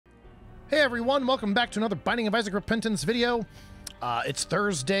Hey everyone, welcome back to another Binding of Isaac Repentance video. It's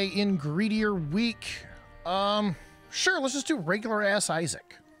Thursday in Greedier week. Sure, let's just do regular ass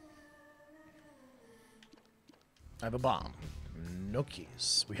Isaac. I have a bomb. No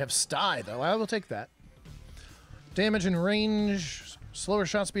keys. We have Sty though, I will take that. Damage and range, slower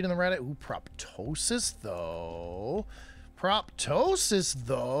shot speed in the right. Ooh, Proptosis though. Proptosis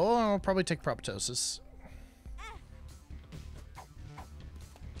though. I'll probably take Proptosis.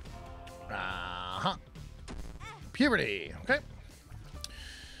 Uh-huh. Puberty. Okay.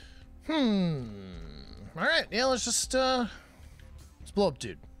 Alright, yeah, let's just, let's blow up,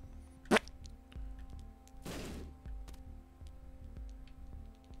 dude.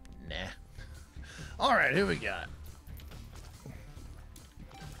 Nah. Alright, who we got?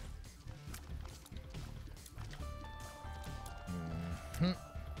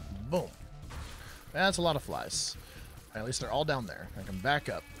 Boom. That's a lot of flies. At least they're all down there. I can back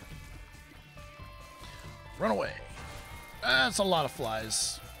up. Run away. That's a lot of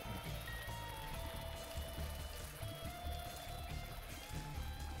flies.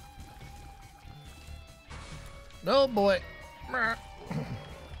 No, boy.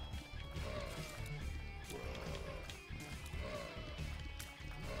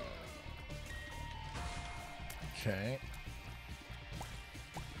 Okay.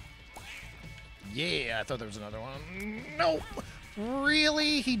 Yeah, I thought there was another one. No.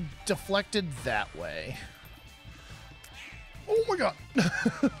 Really? He deflected that way. Oh my god.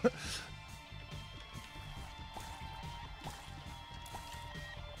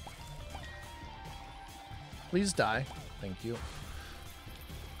 Please die. Thank you.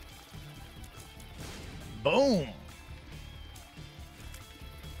 Boom.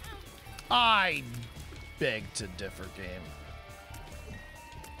 I beg to differ, game.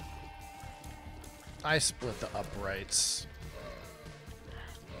 I split the uprights.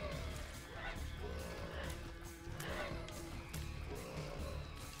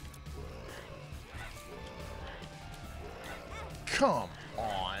 Come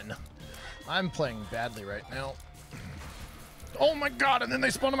on. I'm playing badly right now. Oh my god, and then they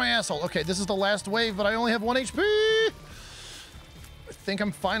spawned on my asshole. Okay, this is the last wave, but I only have 1 HP. I think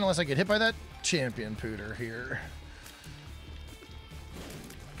I'm fine unless I get hit by that champion pooter here.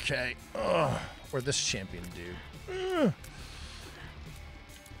 Okay. Ugh. Or this champion dude. Ugh.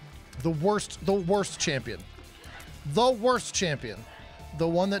 The worst champion. The worst champion. The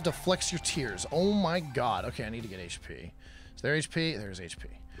one that deflects your tears. Oh my god. Okay, I need to get HP. Is there HP? There's HP.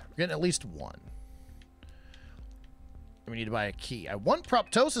 We're getting at least one. We need to buy a key. I want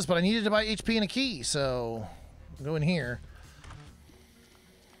Proptosis, but I needed to buy HP and a key, so I'll go in here.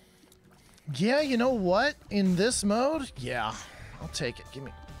 Yeah, you know what? In this mode, yeah, I'll take it. Give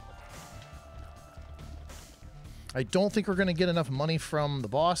me. I don't think we're going to get enough money from the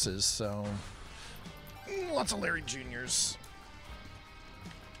bosses, so lots of Larry Juniors.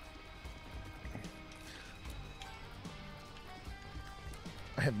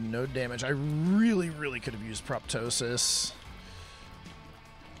 I have no damage. I really, really could have used Proptosis.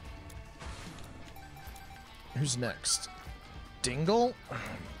 Who's next? Dingle? Oh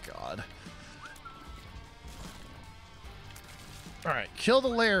my god. Alright, kill the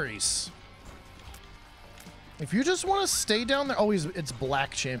Larrys. If you just want to stay down there... Oh, it's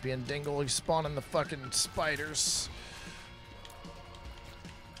Black Champion Dingle. He's spawning the fucking spiders.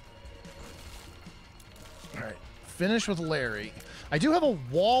 Alright, finish with Larry. I do have a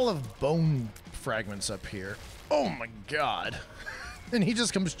wall of bone fragments up here. Oh my god. And he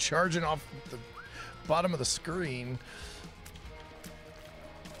just comes charging off the bottom of the screen.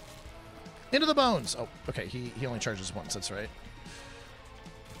 Into the bones. Oh, okay. He only charges once. That's right.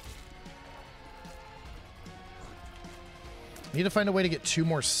 Need to find a way to get 2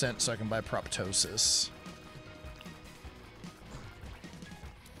 more cents so I can buy Proptosis.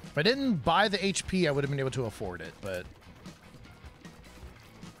 If I didn't buy the HP, I would have been able to afford it, but...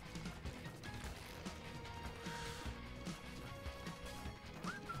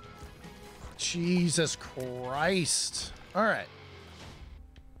 Jesus Christ. All right.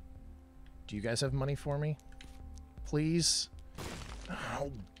 Do you guys have money for me? Please?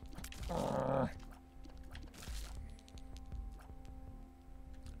 Oh.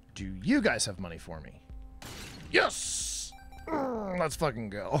 Do you guys have money for me? Yes! Let's fucking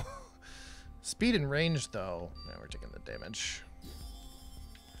go. Speed and range, though. Now we're taking the damage.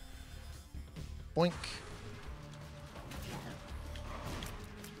 Boink.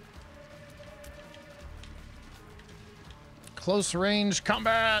 Close range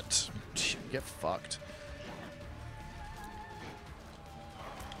combat. Get fucked.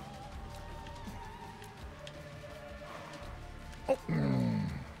 Oh.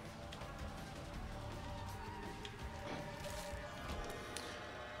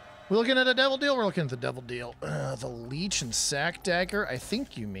 We looking at a devil deal? We're looking at the devil deal. The leech and sack dagger. I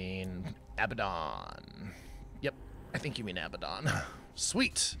think you mean Abaddon. Yep, I think you mean Abaddon.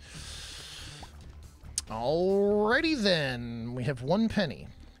 Sweet. Alrighty then. We have 1 penny.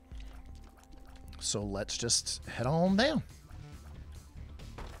 So let's just head on down.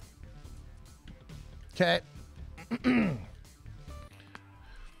 Okay. We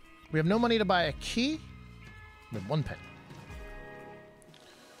have no money to buy a key. We have 1 penny.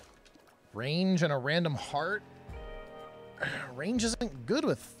 Range and a random heart. Range isn't good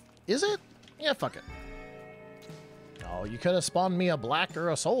with... Is it? Yeah, fuck it. Oh, you could have spawned me a black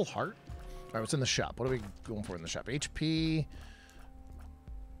or a soul heart. All right, what's in the shop? What are we going for in the shop? HP.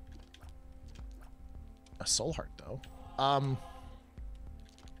 A soul heart, though.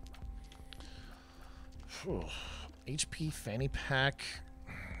 HP fanny pack.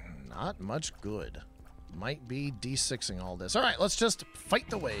 Not much good. Might be D6ing all this. All right, let's just fight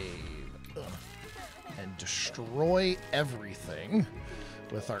the wave. Ugh. And destroy everything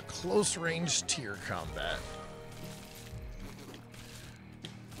with our close range tier combat.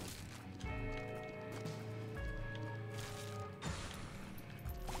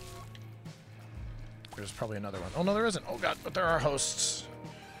 There's probably another one. Oh, no, there isn't. Oh, God, but there are hosts.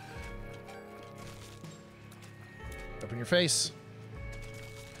 Open your face.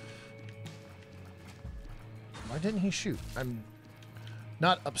 Why didn't he shoot? I'm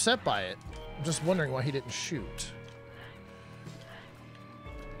not upset by it. I'm just wondering why he didn't shoot.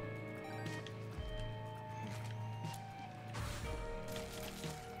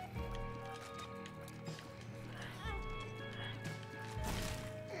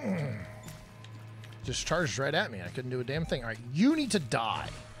 Just charged right at me. I couldn't do a damn thing. All right, you need to die.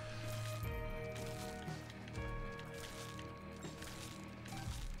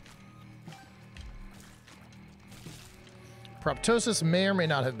 Proptosis may or may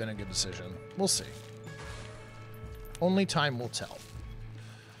not have been a good decision. We'll see. Only time will tell.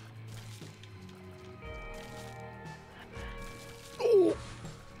 Oh!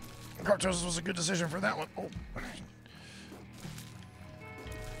 Proptosis was a good decision for that one. Oh.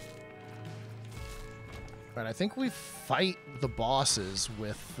 But I think we fight the bosses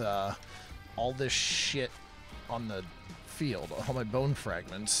with all this shit on the field. All my bone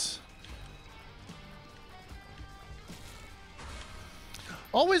fragments.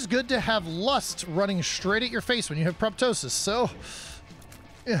 Always good to have lust running straight at your face when you have proptosis, so...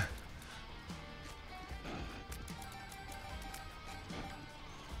 yeah.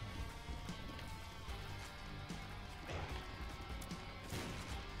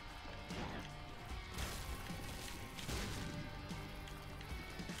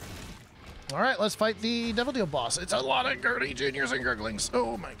 All right, let's fight the Devil Deal boss. It's a lot of Gertie Juniors and Gurglings.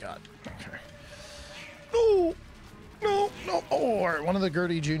 Oh my god. Okay. No! No, no. Oh, all right, one of the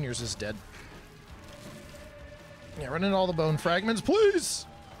Gertie Juniors is dead. Yeah, run into all the bone fragments, please!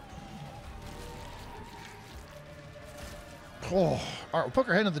 Oh, all right, we'll poke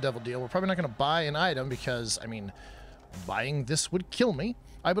our head into the Devil Deal. We're probably not going to buy an item because, I mean, buying this would kill me.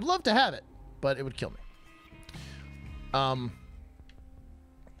 I would love to have it, but it would kill me.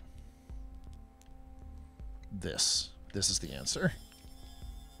 This is the answer.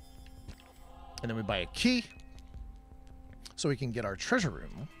 And then we buy a key so we can get our treasure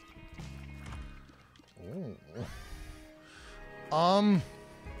room. Oh.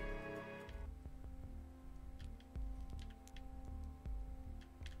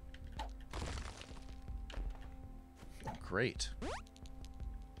 Great.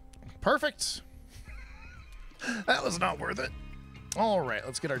 Perfect. That was not worth it. All right,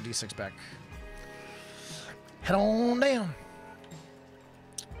 let's get our D6 back. Head on down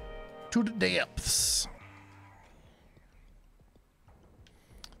to the depths.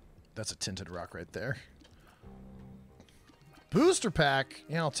 That's a tinted rock right there. Booster pack.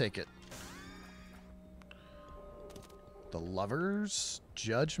 Yeah, I'll take it. The Lover's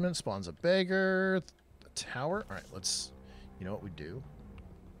Judgment spawns a beggar. The tower. All right, let's... You know what we do?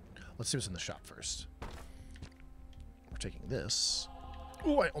 Let's see what's in the shop first. We're taking this.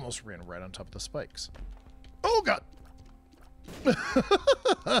 Oh, I almost ran right on top of the spikes. Oh, God.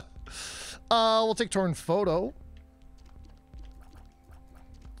 We'll take Torn Photo.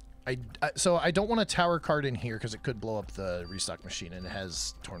 So I don't want a tower card in here because it could blow up the restock machine, and it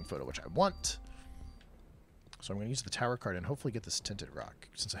has Torn Photo, which I want. So I'm going to use the tower card and hopefully get this tinted rock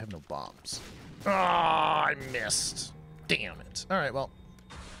since I have no bombs. Ah, I missed. Damn it. All right, well,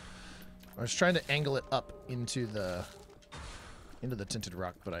 I was trying to angle it up into the tinted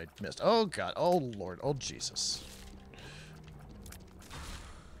rock, but I missed. Oh, God. Oh, Lord. Oh, Jesus.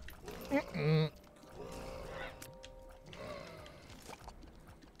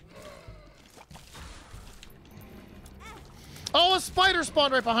 a spider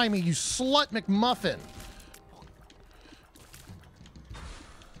spawned right behind me, you slut McMuffin.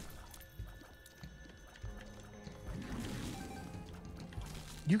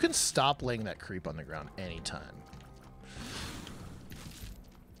 You can stop laying that creep on the ground anytime.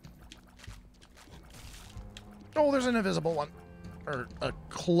 Oh, there's an invisible one. Or a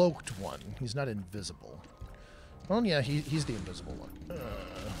cloaked one. He's not invisible. Oh, yeah, he's the invisible one.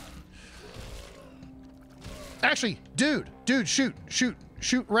 Actually, dude, shoot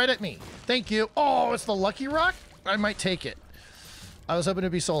right at me. Thank you. Oh, it's the lucky rock? I might take it. I was hoping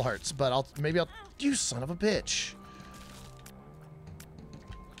it'd be soul hearts, but maybe I'll... You son of a bitch.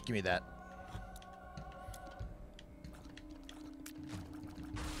 Give me that.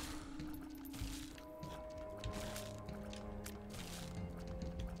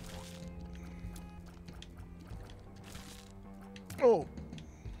 Oh.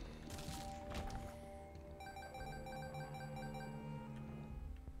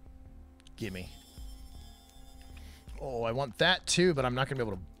 Gimme. Oh, I want that too, but I'm not going to be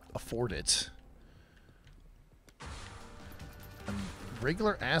able to afford it.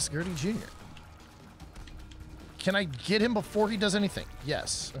 Regular ass Gertie Jr. Can I get him before he does anything?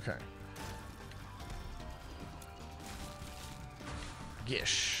 Yes. Okay.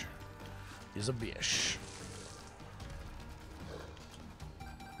 Gish is a bish.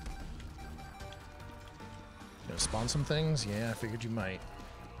 Gonna spawn some things? Yeah, I figured you might.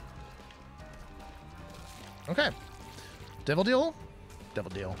 Okay. Devil deal? Devil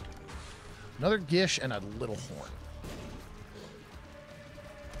deal. Another Gish and a little horn.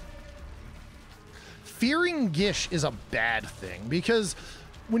 Fearing Gish is a bad thing because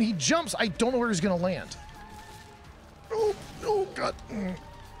when he jumps, I don't know where he's going to land. Oh, God. I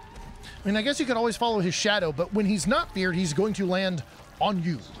mean, I guess you could always follow his shadow, but when he's not feared, he's going to land on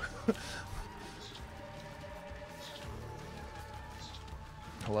you.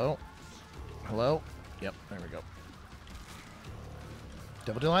 Hello? Hello? Yep, there we go.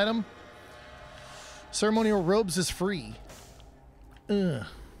 Devil deal item. Ceremonial robes is free. Ugh.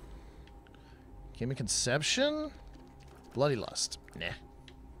 Game of Conception? Bloody Lust. Nah.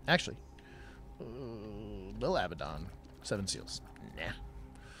 Actually. Lil Abaddon. 7 seals.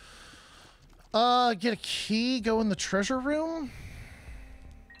 Nah. Get a key, go in the treasure room?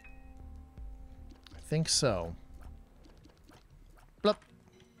 I think so. Blup.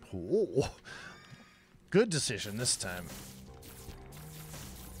 Oh. Good decision this time.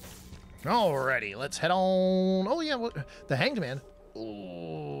 Alrighty, let's head on. Oh, yeah, what? The Hanged Man.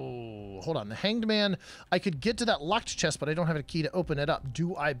 Oh, hold on. The Hanged Man, I could get to that locked chest, but I don't have a key to open it up.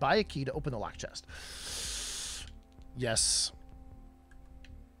 Do I buy a key to open the locked chest? Yes.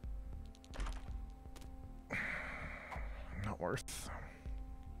 Not worth.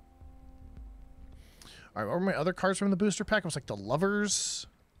 All right, what were my other cards from the booster pack? It was like the Lovers,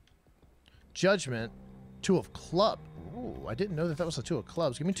 Judgment, Two of Clubs. Ooh, I didn't know that was a Two of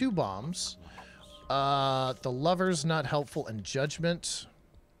Clubs. Give me 2 bombs. The Lovers not helpful, and Judgment.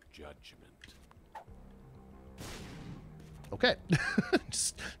 Okay.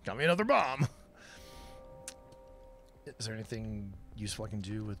 Just got me another bomb. Is there anything useful I can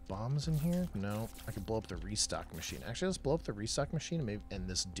do with bombs in here? No. I can blow up the restock machine. Actually, let's blow up the restock machine and maybe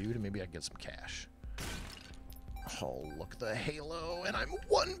this dude, and maybe I can get some cash. Oh, look, the halo, and I'm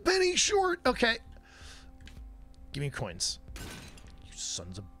 1 penny short. Okay. Give me coins. You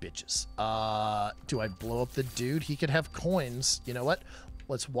sons of bitches. Do I blow up the dude? He could have coins. You know what?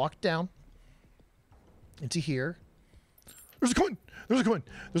 Let's walk down into here. There's a coin. There's a coin.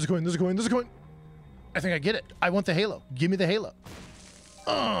 There's a coin. There's a coin. There's a coin. I think I get it. I want the halo. Give me the halo.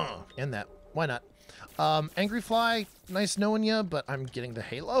 And that. Why not? Angry Fly. Nice knowing you, but I'm getting the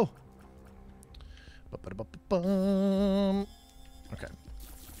halo. Okay.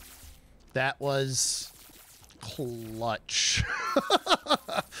 That was clutch.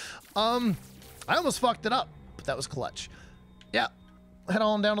 I almost fucked it up, but that was clutch. Yeah. Head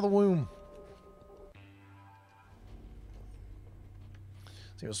on down to the womb.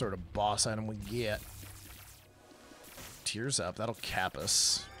 See what sort of boss item we get. Tears up. That'll cap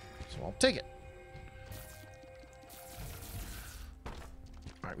us. So I'll take it.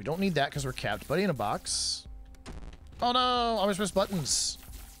 Alright, we don't need that because we're capped. Buddy in a box. Oh no! I always press buttons.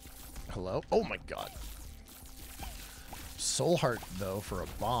 Hello? Oh my god. Soul Heart, though, for a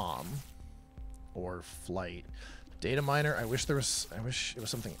bomb. Or flight. Data miner. I wish it was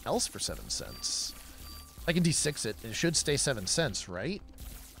something else for 7 cents. I can D6 it. It should stay 7 cents, right?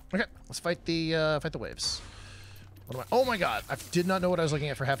 Okay, let's fight the waves. What am I? Oh my god! I did not know what I was looking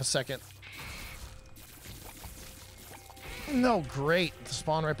at for half a second. No, great. The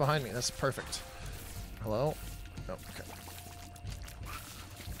spawn right behind me. That's perfect. Hello? Oh, okay.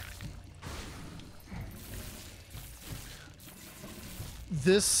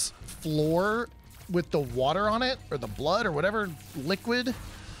 this floor with the water on it, or the blood, or whatever liquid,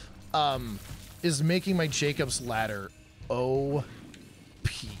 is making my Jacob's ladder OP.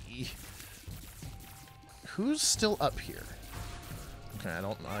 Who's still up here? Okay, I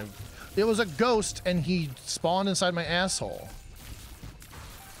don't know. It was a ghost, and he spawned inside my asshole.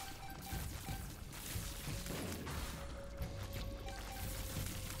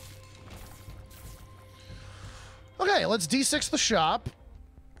 Okay, let's D6 the shop,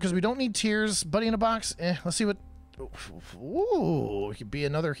 because we don't need tears. Buddy in a box. Let's see what... Ooh, it could be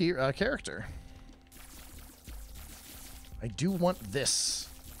another character. I do want this,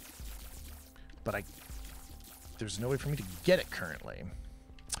 but there's no way for me to get it currently.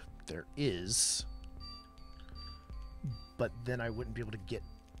 There is, but then I wouldn't be able to get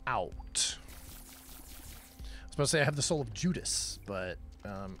out. I was supposed to say I have the soul of Judas, but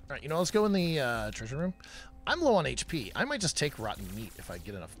all right, you know, let's go in the treasure room. I'm low on HP. I might just take rotten meat if I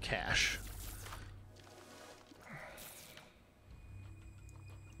get enough cash.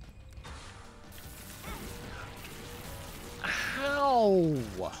 How?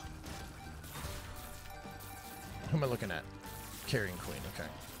 Who am I looking at? Carrying Queen, okay.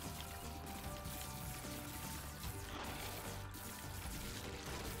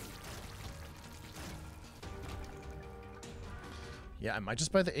 Yeah, I might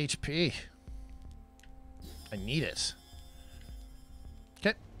just buy the HP. I need it.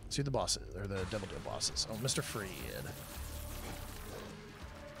 Okay, see the bosses, or the Devil Deal bosses. Oh, Mr. Freed.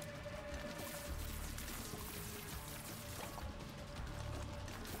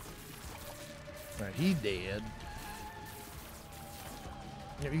 Alright, he dead.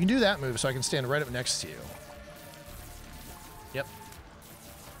 Yeah, you can do that move so I can stand right up next to you. Yep.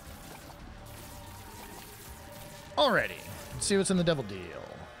 Alrighty. Let's see what's in the Devil Deal.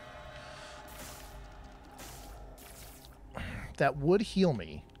 That would heal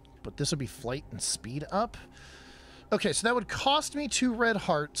me, but this would be flight and speed up. Okay, so that would cost me 2 red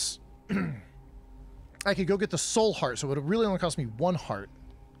hearts. I could go get the soul heart, so it would really only cost me 1 heart.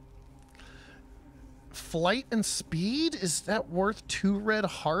 Flight and speed? Is that worth 2 red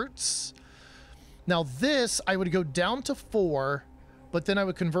hearts? Now this, I would go down to 4, but then I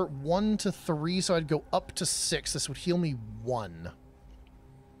would convert 1 to 3, so I'd go up to 6. This would heal me 1.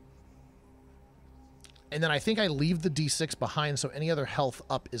 And then I think I leave the D6 behind, so any other health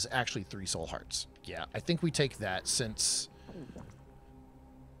up is actually 3 soul hearts. Yeah, I think we take that since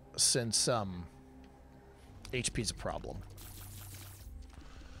HP's a problem.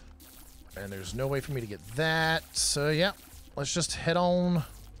 And there's no way for me to get that. So yeah, let's just head on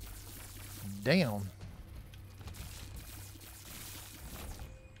down.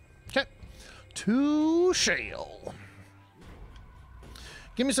 Okay. To Shale.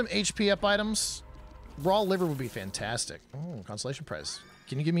 Give me some HP up items. Raw liver would be fantastic. Oh, consolation prize.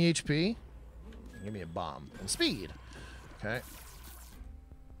 Can you give me HP? Give me a bomb. And speed. Okay.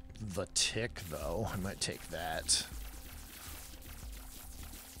 The tick, though. I might take that.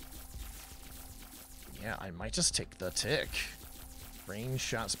 Yeah, I might just take the tick. Range,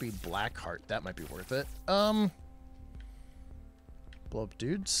 shot speed, black heart. That might be worth it. Blow up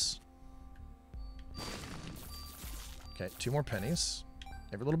dudes. Okay, 2 more pennies.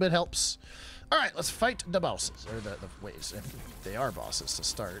 Every little bit helps. All right, let's fight the bosses, or the ways. They are bosses to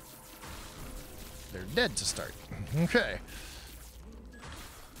start. They're dead to start. Okay.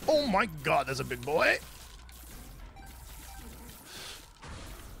 Oh my god, that's a big boy.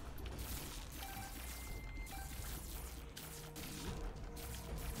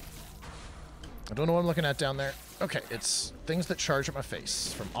 I don't know what I'm looking at down there. Okay, it's things that charge at my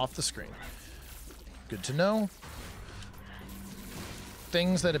face from off the screen. Good to know.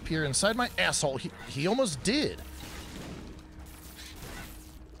 Things that appear inside my asshole. He almost did.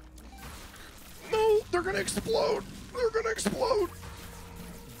 No, they're gonna explode. They're gonna explode.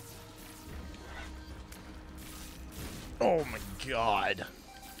 Oh my god.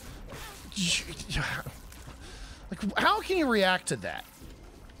 Like, how can you react to that?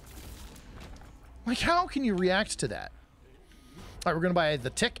 Like, how can you react to that? All right, we're gonna buy the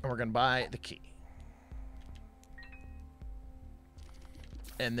tick and we're gonna buy the key.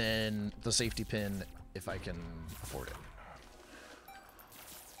 And then the safety pin, if I can afford it.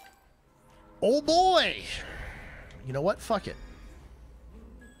 Oh boy! You know what? Fuck it.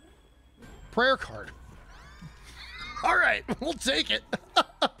 Prayer card. All right, we'll take it.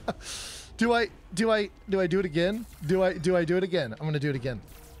 Do I do it again? Do I do it again? I'm gonna do it again.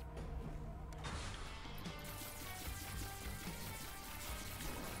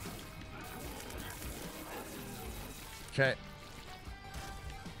 Okay.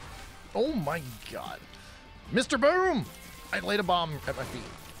 Oh my god. Mr. Boom! I laid a bomb at my feet.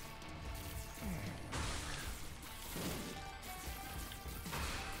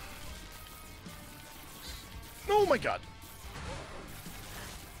 Oh my god.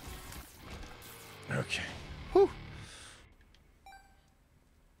 Okay. Whew.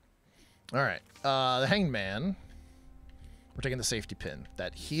 All right. The Hanged Man. We're taking the safety pin.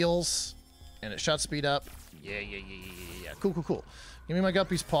 That heals, and it shot speed up. Yeah. Cool. Give me my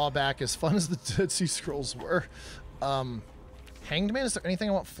Guppy's Paw back, as fun as the Dead Sea Scrolls were. Hanged Man, is there anything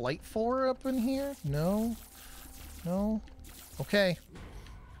I want flight for up in here? No? Okay.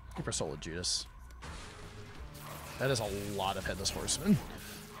 Keep our soul with Judas. That is a lot of Headless Horsemen.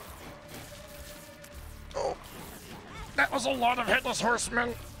 Oh! That was a lot of Headless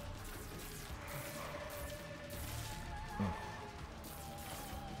Horsemen!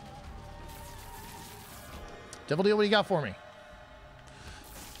 Devil Deal, what do you got for me?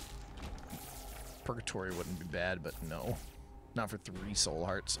 Purgatory wouldn't be bad, but no. Not for 3 soul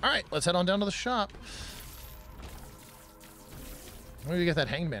hearts. Alright, let's head on down to the shop. Where do you get that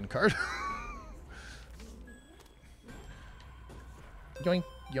Hanged Man card? Yoink,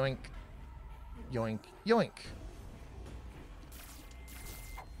 yoink, yoink, yoink.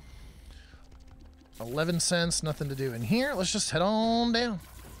 11 cents, nothing to do in here. Let's just head on down.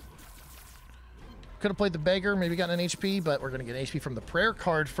 Could have played the beggar, maybe gotten an HP, but we're going to get an HP from the prayer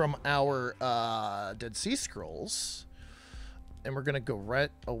card from our Dead Sea Scrolls. And we're going to go right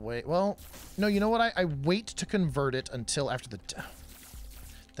away. Well, no, you know what? I wait to convert it until after the...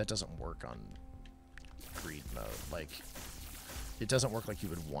 That doesn't work on greed mode. Like, it doesn't work like you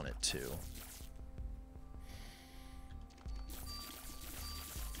would want it to.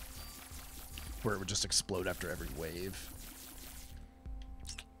 Where it would just explode after every wave.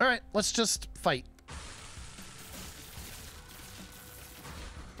 All right, let's just fight.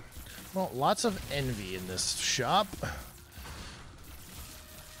 Well, lots of envy in this shop.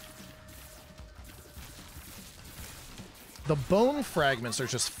 The bone fragments are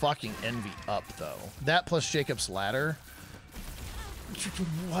just fucking envy up, though. That plus Jacob's Ladder.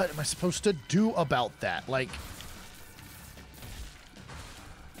 What am I supposed to do about that? Like...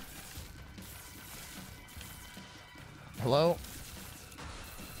 Hello?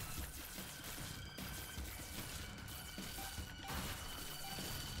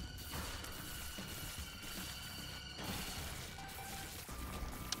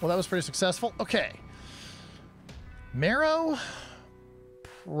 Well, that was pretty successful. Okay. Marrow?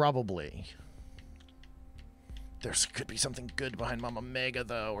 Probably. There could be something good behind Mama Mega,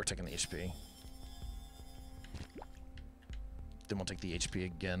 though. We're taking the HP. Then we'll take the HP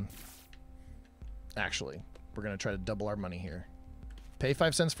again. Actually, we're going to try to double our money here. Pay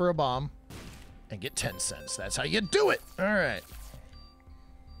 5 cents for a bomb and get 10 cents. That's how you do it. All right.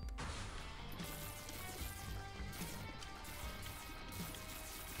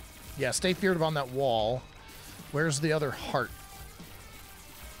 Yeah, stay feared on that wall. Where's the other heart?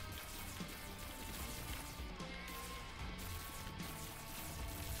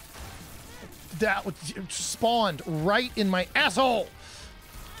 That spawned right in my asshole!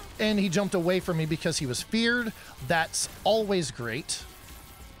 And he jumped away from me because he was feared. That's always great.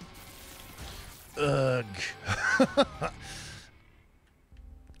 Ugh.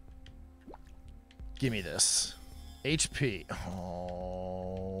 Give me this. HP.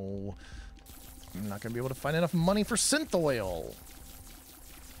 Oh. I'm not going to be able to find enough money for synth oil.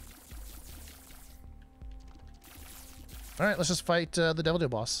 Alright, let's just fight the Devil Deal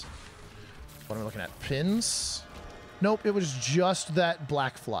boss. What am I looking at? Pins? Nope, it was just that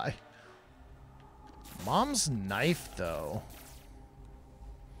black fly. Mom's knife, though.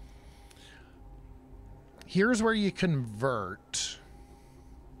 Here's where you convert.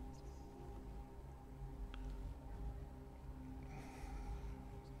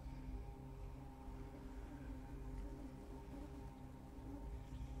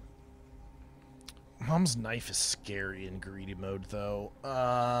 Mom's knife is scary in greedy mode, though.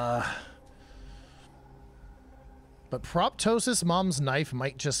 But Proptosis, Mom's knife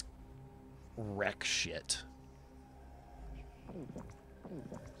might just wreck shit.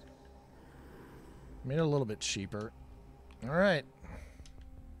 Made it a little bit cheaper. All right.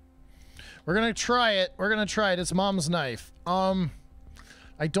 We're going to try it. We're going to try it. It's Mom's knife.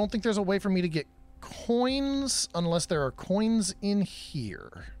 I don't think there's a way for me to get coins unless there are coins in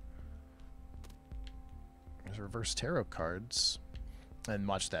here. There's reverse tarot cards. And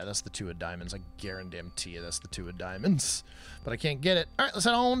watch that. That's the 2 of diamonds. I guarantee you that's the 2 of diamonds. But I can't get it. All right, let's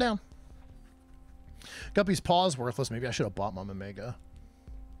head on down. Guppy's Paw is worthless. Maybe I should have bought Mama Mega.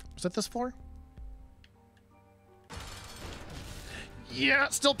 Was that this floor? Yeah,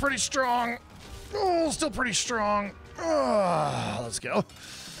 still pretty strong. Oh, still pretty strong. Let's go.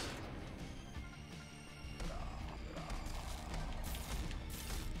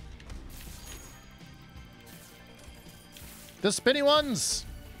 The spinny ones.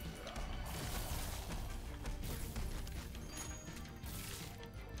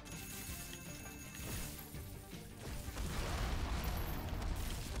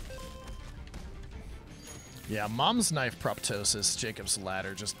 Yeah, Mom's Knife, Proptosis, Jacob's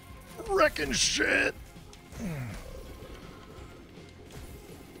Ladder, just wrecking shit.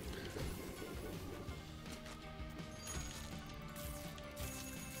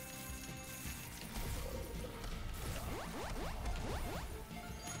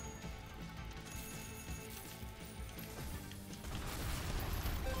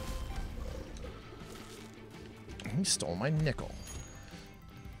 He stole my nickel.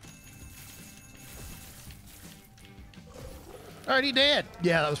 Alright, dead.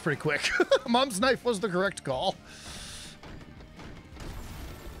 Yeah, that was pretty quick. Mom's Knife was the correct call.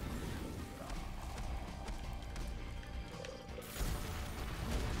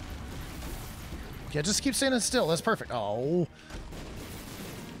 Yeah, just keep standing still. That's perfect. Oh.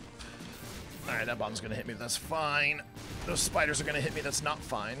 Alright, that bomb's gonna hit me. That's fine. Those spiders are gonna hit me. That's not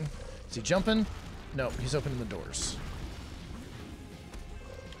fine. Is he jumping? No, he's opening the doors.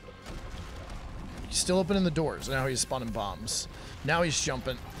 He's still opening the doors. Now he's spawning bombs. Now he's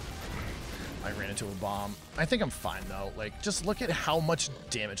jumping. I ran into a bomb. I think I'm fine, though. Like, just look at how much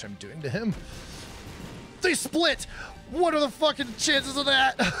damage I'm doing to him. They split! What are the fucking chances of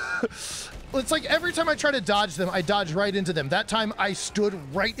that? It's like every time I try to dodge them, I dodge right into them. That time, I stood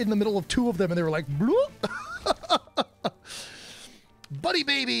right in the middle of two of them, and they were like, bloop. Buddy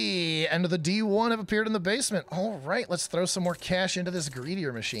baby! End of the D1 have appeared in the basement. All right, let's throw some more cash into this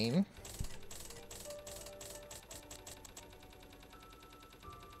Greedier machine.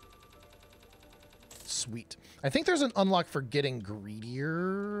 Sweet. I think there's an unlock for getting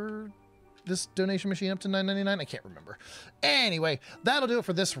Greedier, this donation machine, up to $9.99. I can't remember. Anyway, that'll do it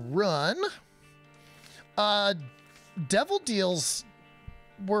for this run. Devil deals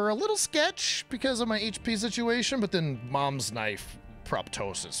were a little sketch because of my HP situation, but then Mom's Knife,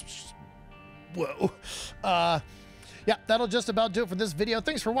 Proptosis. Whoa. Yeah, that'll just about do it for this video.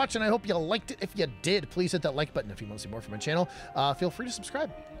 Thanks for watching. I hope you liked it. If you did, please hit that like button if you want to see more from my channel. Feel free to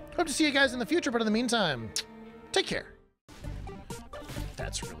subscribe. Hope to see you guys in the future, but in the meantime, take care.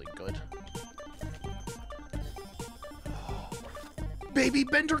 That's really good. Baby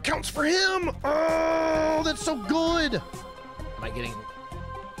Bender counts for him! Oh, that's so good! Am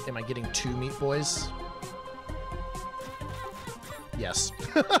I getting two Meat Boys? Yes.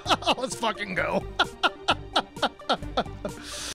 Let's fucking go.